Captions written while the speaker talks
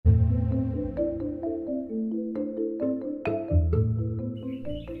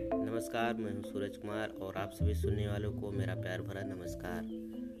नमस्कार, मैं हूं सूरज कुमार और आप सभी सुनने वालों को मेरा प्यार भरा नमस्कार।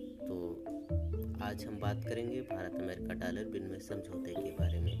 तो आज हम बात करेंगे भारत अमेरिका डॉलर विनिमय समझौते के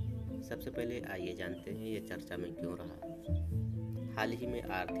बारे में। सबसे पहले आइए जानते हैं ये चर्चा में क्यों रहा। हाल ही में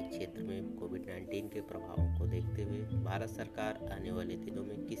आर्थिक क्षेत्र में कोविड-19 के प्रभावों को देखते हुए भारत सरकार आने वाले दिनों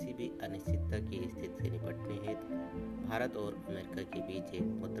में किसी भी अनिश्चितता की स्थिति से निपटने हेतु भारत और अमेरिका के बीच एक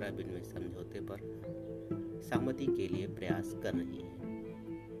मुद्रा विनिमय समझौते पर सहमति के लिए प्रयास कर रही है।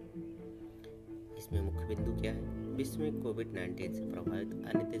 इसमें मुख्य बिंदु क्या है? विश्व में कोविड-19 से प्रभावित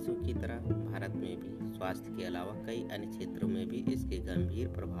अन्य देशों की तरह भारत में भी स्वास्थ्य के अलावा कई अन्य क्षेत्रों में भी इसके गंभीर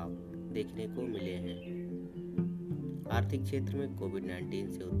प्रभाव देखने को मिले हैं। आर्थिक क्षेत्र में कोविड-19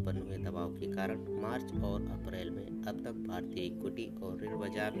 से उत्पन्न हुए दबाव के कारण मार्च और अप्रैल में अब तक भारतीय इक्विटी और ऋण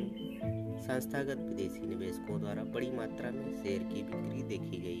बाजार में संस्थागत विदेशी निवेशकों द्वारा बड़ी मात्रा में शेयर की बिक्री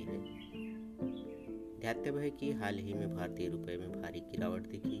देखी गई है। ध्यातव्य है कि हाल ही में भारतीय रुपये में भारी गिरावट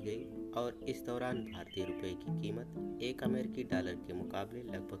देखी गई और इस दौरान भारतीय रुपये की कीमत एक अमेरिकी डॉलर के मुकाबले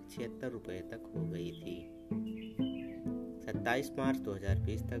लगभग 76 रुपये तक हो गई थी। 27 मार्च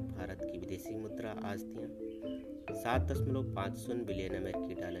 2020 तक भारत की विदेशी मुद्रा आस्तियां 7.50 बिलियन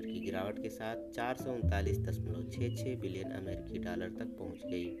अमेरिकी डॉलर की गिरावट के साथ 439.66 बिलियन अमेरिकी डॉलर तक पहुंच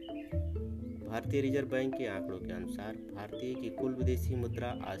गई। भारतीय रिजर्व बैंक के आंकड़ों के अनुसार भारतीय की कुल विदेशी मुद्रा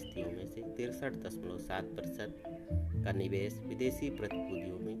आस्तियों में से 63.7% का निवेश विदेशी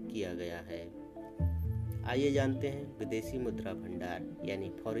प्रतिभूतियों में किया गया है। आइए जानते हैं विदेशी मुद्रा भंडार यानी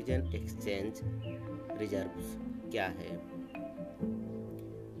फॉरेन एक्सचेंज रिजर्व्स क्या है।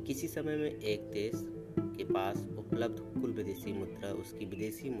 किसी समय में एक देश के पास उपलब्ध कुल विदेशी मुद्रा उसकी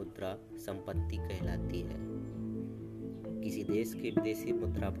विदेशी मुद्रा संपत्ति कहलाती है। किसी देश के विदेशी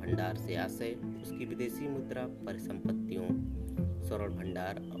मुद्रा भंडार से आशय उसकी विदेशी मुद्रा परिसंपत्तियों, स्वर्ण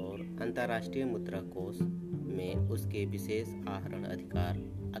भंडार और अंतर्राष्ट्रीय मुद्रा कोष में उसके विशेष आहरण अधिकार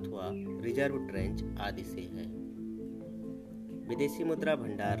अथवा रिजर्व ट्रेंच आदि से है। विदेशी मुद्रा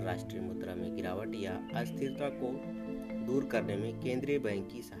भंडार राष्ट्रीय मुद्रा में गिरावट या अस्थिरता को दूर करने में केंद्रीय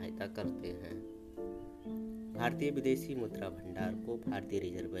बैंक की सहायता करते हैं। भारतीय विदेशी मुद्रा भंडार को भारतीय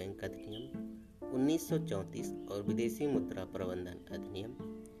रिजर्व बैंक अधिनियम 1934 और विदेशी मुद्रा प्रबंधन अधिनियम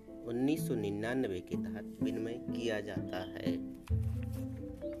 1999 के तहत विनिमय किया जाता है।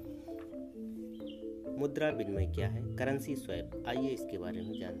 मुद्रा विनिमय क्या है? करेंसी स्वैप, आइए इसके बारे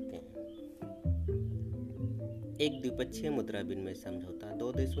में जानते हैं। एक द्विपक्षीय मुद्रा विनिमय समझौता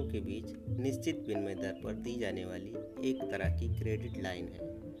दो देशों के बीच निश्चित विनिमय दर पर दी जाने वाली एक तरह की क्रेडिट लाइन है।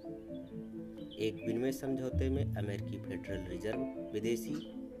 एक विनिमय समझौते में अमेरिकी फेडरल रिजर्व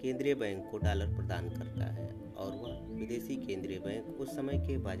विदेशी केंद्रीय बैंक को डॉलर प्रदान करता है और वह विदेशी केंद्रीय बैंक उस समय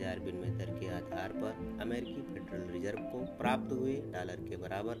के बाजार विनिमय दर के आधार पर अमेरिकी फेडरल रिजर्व को प्राप्त हुए डॉलर के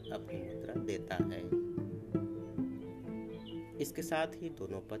बराबर अपनी मुद्रा देता है। इसके साथ ही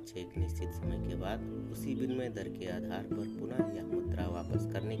दोनों पक्ष एक निश्चित समय के बाद उसी विनिमय दर के आधार पर पुनः यह मुद्रा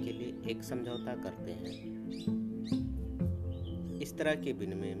वापस करने के लिए एक समझौता करते हैं। इस तरह के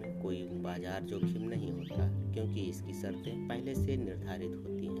विनिमय में कोई बाजार जोखिम नहीं होता क्योंकि इसकी शर्तें पहले से निर्धारित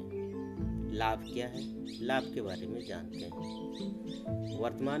होती हैं। लाभ क्या है? लाभ के बारे में जानते हैं।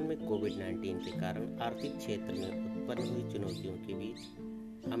 वर्तमान में कोविड-19 के कारण आर्थिक क्षेत्र में उत्पन्न हुई चुनौतियों के बीच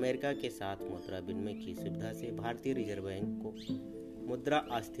अमेरिका के साथ मुद्रा विनिमय की सुविधा से भारतीय रिजर्व बैंक को मुद्रा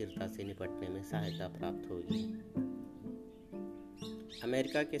अस्थिरता से निपटने में सहायता प्राप्त होगी।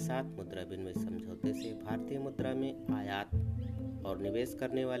 अमेरिका के साथ मुद्रा विनिमय समझौते से भारतीय मुद्रा में आयात और निवेश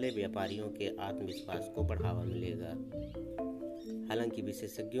करने वाले व्यापारियों के आत्मविश्वास को बढ़ावा मिलेगा। हालांकि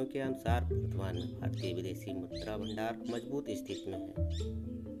विशेषज्ञों के अनुसार वर्तमान में भारतीय विदेशी मुद्रा भंडार मजबूत स्थिति में है।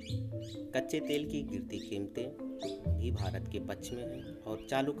 कच्चे तेल की गिरती कीमतें भी भारत के पक्ष में है और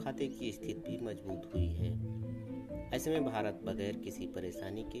चालू खाते की स्थिति भी मजबूत हुई है। ऐसे में भारत बगैर किसी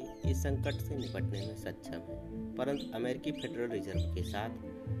परेशानी के इस संकट से निपटने में सक्षम है। परंतु अमेरिकी फेडरल रिजर्व के साथ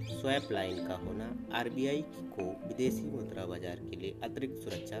स्वैप लाइन का होना आरबीआई को विदेशी मुद्रा बाजार के लिए अतिरिक्त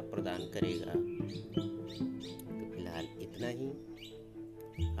सुरक्षा प्रदान करेगा। तो फिलहाल इतना ही।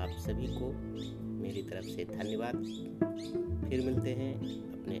 आप सभी को मेरी तरफ से धन्यवाद। फिर मिलते हैं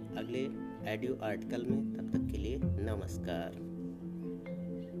अपने अगले ऑडियो आर्टिकल में। तब तक के लिए नमस्कार।